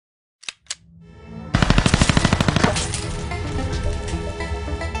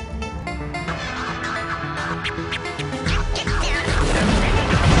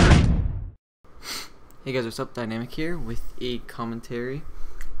Hey guys, what's up? Dynamic here with a commentary,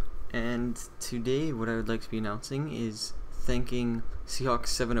 and today what I would like to be announcing is thanking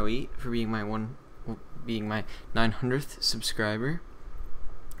Seahawks708 for being my 900th subscriber,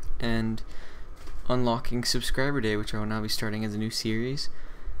 and unlocking Subscriber Day, which I will now be starting as a new series,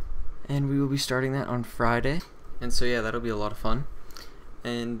 and we will be starting that on Friday. And so yeah, that'll be a lot of fun.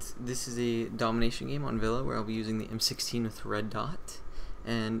 And this is a domination game on Villa where I'll be using the M16 with red dot.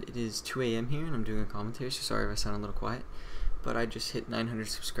 And it is 2 a.m. here and I'm doing a commentary, so sorry if I sound a little quiet, but I just hit 900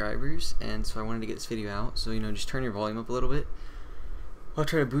 subscribers, and so I wanted to get this video out. So just turn your volume up a little bit. I'll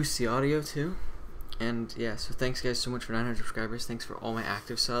try to boost the audio too. And yeah, so thanks guys so much for 900 subscribers. Thanks for all my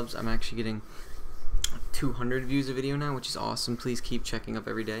active subs. I'm actually getting 200 views a video now, which is awesome. Please keep checking up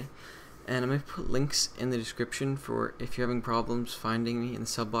every day. And I'm going to put links in the description for if you're having problems finding me in the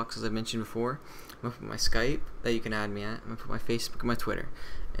sub box, as I mentioned before. I'm going to put my Skype that you can add me at. I'm going to put my Facebook and my Twitter.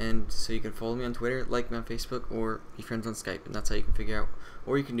 And so you can follow me on Twitter, like me on Facebook, or be friends on Skype. And that's how you can figure out.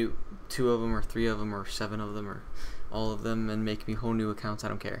 Or you can do 2 of them, or 3 of them, or 7 of them, or all of them, and make me whole new accounts. I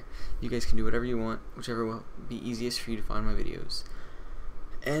don't care. You guys can do whatever you want, whichever will be easiest for you to find my videos.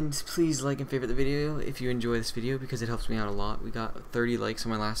 And please like and favorite the video if you enjoy this video, because it helps me out a lot. We got 30 likes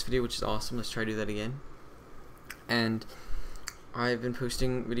on my last video, which is awesome. Let's try to do that again. And I've been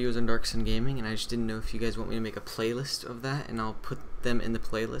posting videos on Dark Sun Gaming, and I just didn't know if you guys want me to make a playlist of that, and I'll put them in the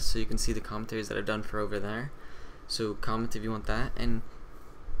playlist so you can see the commentaries that I've done for over there. So comment if you want that. And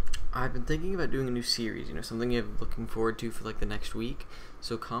I've been thinking about doing a new series, something you're looking forward to for like the next week.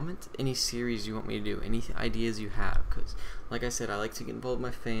 So comment any series you want me to do, any ideas you have, because like I said, I like to get involved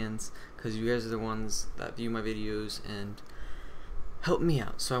with my fans, because you guys are the ones that view my videos and help me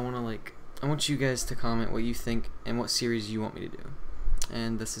out. So I want you guys to comment what you think and what series you want me to do.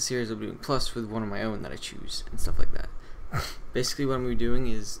 And that's the series I'll be doing, plus with one of my own that I choose and stuff like that. Basically what I'm going to be doing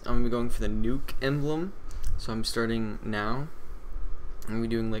is I'm going to be going for the nuke emblem. So I'm starting now. I'm going to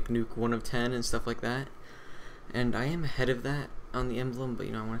be doing like nuke 1 of 10 and stuff like that. And I am ahead of that on the emblem, but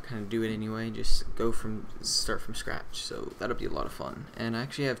I want to kind of do it anyway, just start from scratch. So that'll be a lot of fun. And I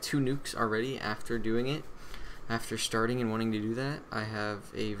actually have 2 nukes already after doing it. After starting and wanting to do that, I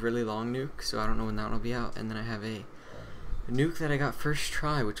have a really long nuke, so I don't know when that one will be out, and then I have a nuke that I got first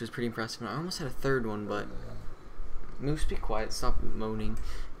try, which was pretty impressive. And I almost had a 3rd one, but Moose, be quiet, stop moaning.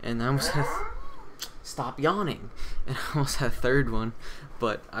 And I almost had stop yawning, and I almost had a 3rd one,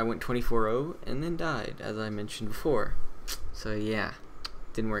 but I went 24-0 and then died, as I mentioned before. So yeah,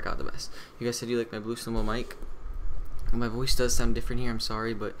 didn't work out the best. You guys said you like my blue symbol mic. My voice does sound different here, I'm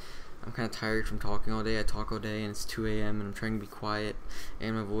sorry, but I'm kind of tired from talking all day. I talk all day and it's 2 a.m. and I'm trying to be quiet,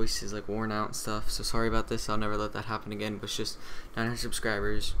 and my voice is like worn out and stuff, so sorry about this. I'll never let that happen again. But it's just 900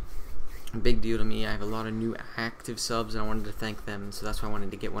 subscribers, a big deal to me. I have a lot of new active subs and I wanted to thank them, so that's why I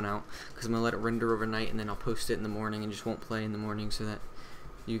wanted to get one out, because I'm going to let it render overnight and then I'll post it in the morning and just won't play in the morning, so that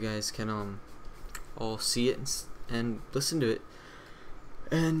you guys can all see it and listen to it.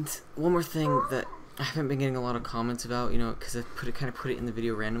 And one more thing that I haven't been getting a lot of comments about, because I kind of put it in the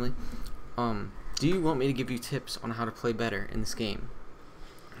video randomly. Do you want me to give you tips on how to play better in this game?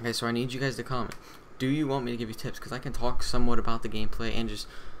 Okay, so I need you guys to comment. Do you want me to give you tips? Because I can talk somewhat about the gameplay and just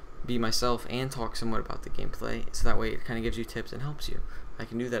be myself and talk somewhat about the gameplay, so that way it kind of gives you tips and helps you. I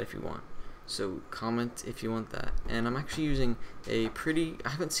can do that if you want. So comment if you want that. And I'm actually using I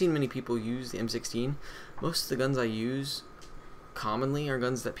haven't seen many people use the M16. Most of the guns I use commonly are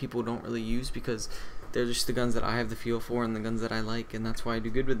guns that people don't really use, because they're just the guns that I have the feel for and the guns that I like, and that's why I do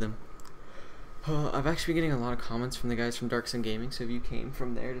good with them. I've actually been getting a lot of comments from the guys from Dark Sun Gaming, so if you came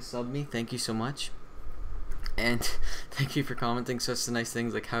from there to sub me, thank you so much. And thank you for commenting such nice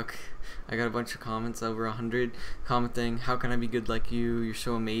things, like I got a bunch of comments, over 100 commenting, how can I be good like you, you're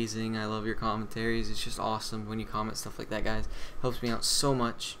so amazing, I love your commentaries. It's just awesome when you comment stuff like that, guys. Helps me out so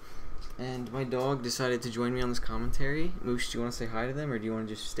much. And my dog decided to join me on this commentary. Moose, do you want to say hi to them, or do you want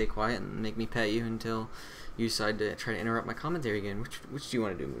to just stay quiet and make me pet you until you decide to try to interrupt my commentary again? Which do you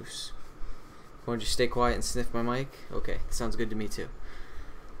want to do, Moose? You want to just stay quiet and sniff my mic? Okay, sounds good to me too.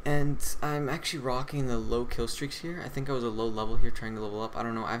 And I'm actually rocking the low kill streaks here. I think I was a low level here trying to level up. I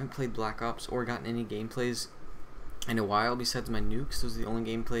don't know. I haven't played Black Ops or gotten any gameplays in a while besides my nukes. Those are the only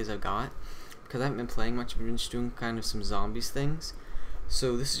gameplays I've got, because I haven't been playing much. I've been just doing kind of some zombies things.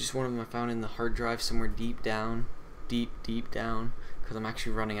 So this is just one of them I found in the hard drive somewhere deep down, deep down, because I'm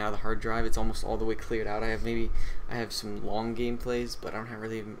actually running out of the hard drive. It's almost all the way cleared out. I have some long gameplays, but I don't have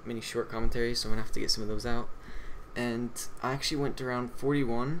really many short commentaries, so I'm gonna have to get some of those out. And I actually went to around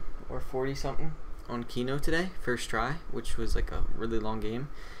 41 or 40 something on Kino today, first try, which was like a really long game.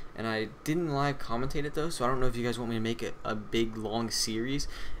 And I didn't live commentate it though, so I don't know if you guys want me to make it a big long series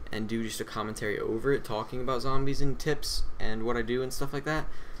and do just a commentary over it, talking about zombies and tips and what I do and stuff like that.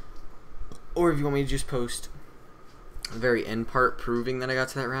 Or if you want me to just post the very end part proving that I got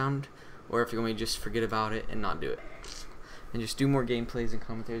to that round, or if you want me to just forget about it and not do it, and just do more gameplays and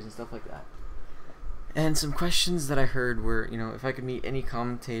commentaries and stuff like that. And some questions that I heard were, you know, if I could meet any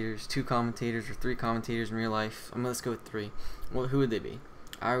commentators, 2 commentators or 3 commentators in real life, let's go with 3. Well, who would they be?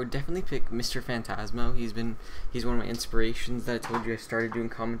 I would definitely pick Mr. Phantasmo. He's one of my inspirations that I told you I started doing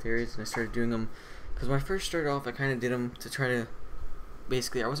commentaries, and I started doing them because when I first started off, I kind of did them to try to,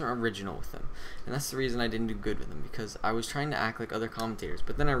 basically, I wasn't original with them, and that's the reason I didn't do good with them, because I was trying to act like other commentators.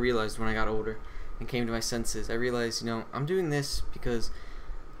 But then I realized when I got older and came to my senses, I realized, you know, I'm doing this because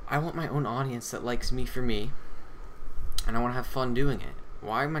I want my own audience that likes me for me, and I want to have fun doing it.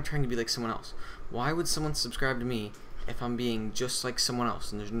 Why am I trying to be like someone else? Why would someone subscribe to me if I'm being just like someone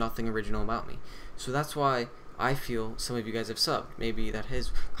else and there's nothing original about me? So that's why I feel some of you guys have subbed. Maybe that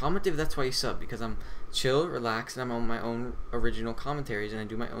has comment if that's why you sub, because I'm chill, relaxed, and I'm on my own original commentaries, and I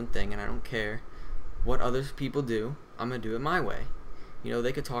do my own thing, and I don't care what other people do. I'm gonna do it my way. You know,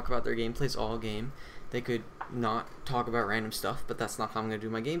 they could talk about their gameplays all game. They could not talk about random stuff, but that's not how I'm gonna do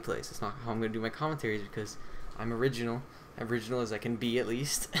my gameplays. That's not how I'm gonna do my commentaries, because I'm original as I can be, at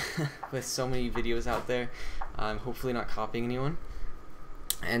least. With so many videos out there, I'm hopefully not copying anyone.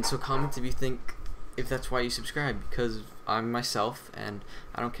 And so comment if you think, if that's why you subscribe, because I'm myself and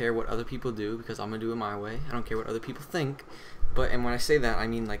I don't care what other people do, because I'm gonna do it my way. I don't care what other people think, and when I say that, I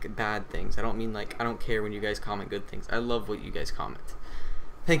mean like bad things. I don't mean like I don't care when you guys comment good things. I love what you guys comment.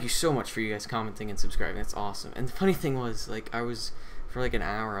 Thank you so much for you guys commenting and subscribing. That's awesome. And the funny thing was, like, I was for like an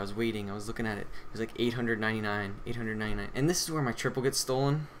hour, I was waiting, I was looking at it. It was like 899, and this is where my triple gets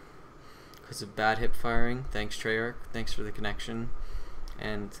stolen because of bad hip firing. Thanks, Treyarch. Thanks for the connection.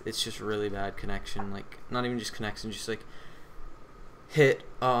 And it's just really bad connection, like not even just connection, just like hit,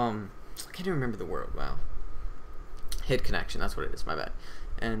 I can't even remember the word. Wow. Hit connection, that's what it is, my bad.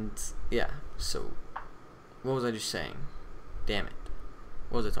 And yeah, so what was I just saying? Damn it.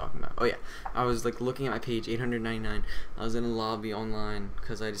 What was I talking about? Oh yeah, I was like looking at my page, 899. I was in a lobby online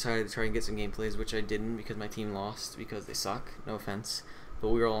because I decided to try and get some gameplays, which I didn't because my team lost because they suck. No offense, but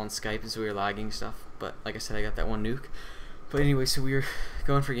we were all on Skype and so we were lagging stuff. But like I said, I got that one nuke. But anyway, so we were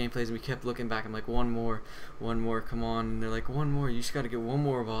going for gameplays and we kept looking back. I'm like, one more, come on. And they're like, one more, you just got to get one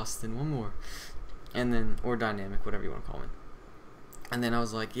more, Boston, one more. And then, or dynamic, whatever you want to call it. And then I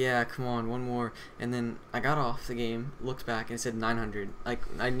was like, yeah, come on, one more. And then I got off the game, looked back, and it said 900. Like,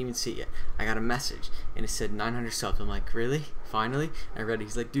 I didn't even see it yet. I got a message, and it said 900 subs. I'm like, really? Finally? I read it.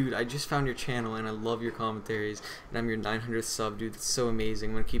 He's like, dude, I just found your channel, and I love your commentaries, and I'm your 900th sub, dude. That's so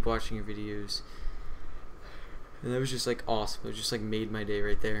amazing. I'm going to keep watching your videos. And that was just, like, awesome. It was just, like, made my day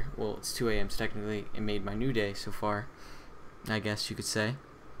right there. Well, it's 2 a.m., so technically it made my new day so far, I guess you could say.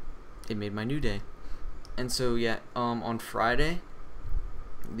 It made my new day. And so, yeah, on Friday,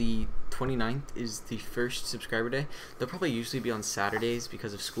 the 29th is the first subscriber day. They'll probably usually be on Saturdays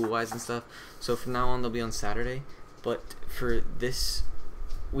because of school-wise and stuff. So from now on, they'll be on Saturday. But for this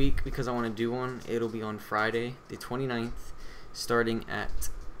week, because I want to do one, it'll be on Friday, the 29th, starting at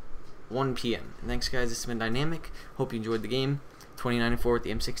 1 p.m. And thanks, guys. This has been Dynamic. Hope you enjoyed the game. 29-4 with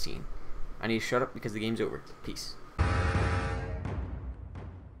the M16. I need to shut up because the game's over. Peace.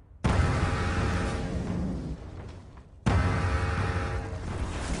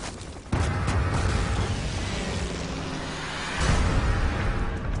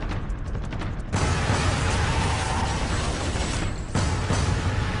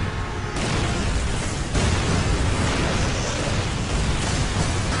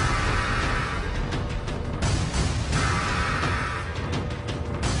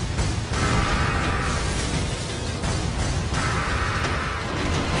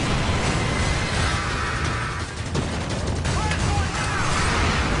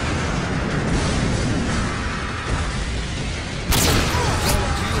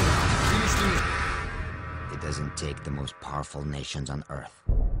 Take the most powerful nations on Earth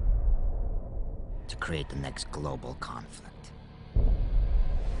to create the next global conflict.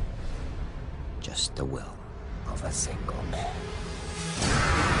 Just the will of a single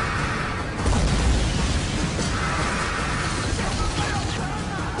man.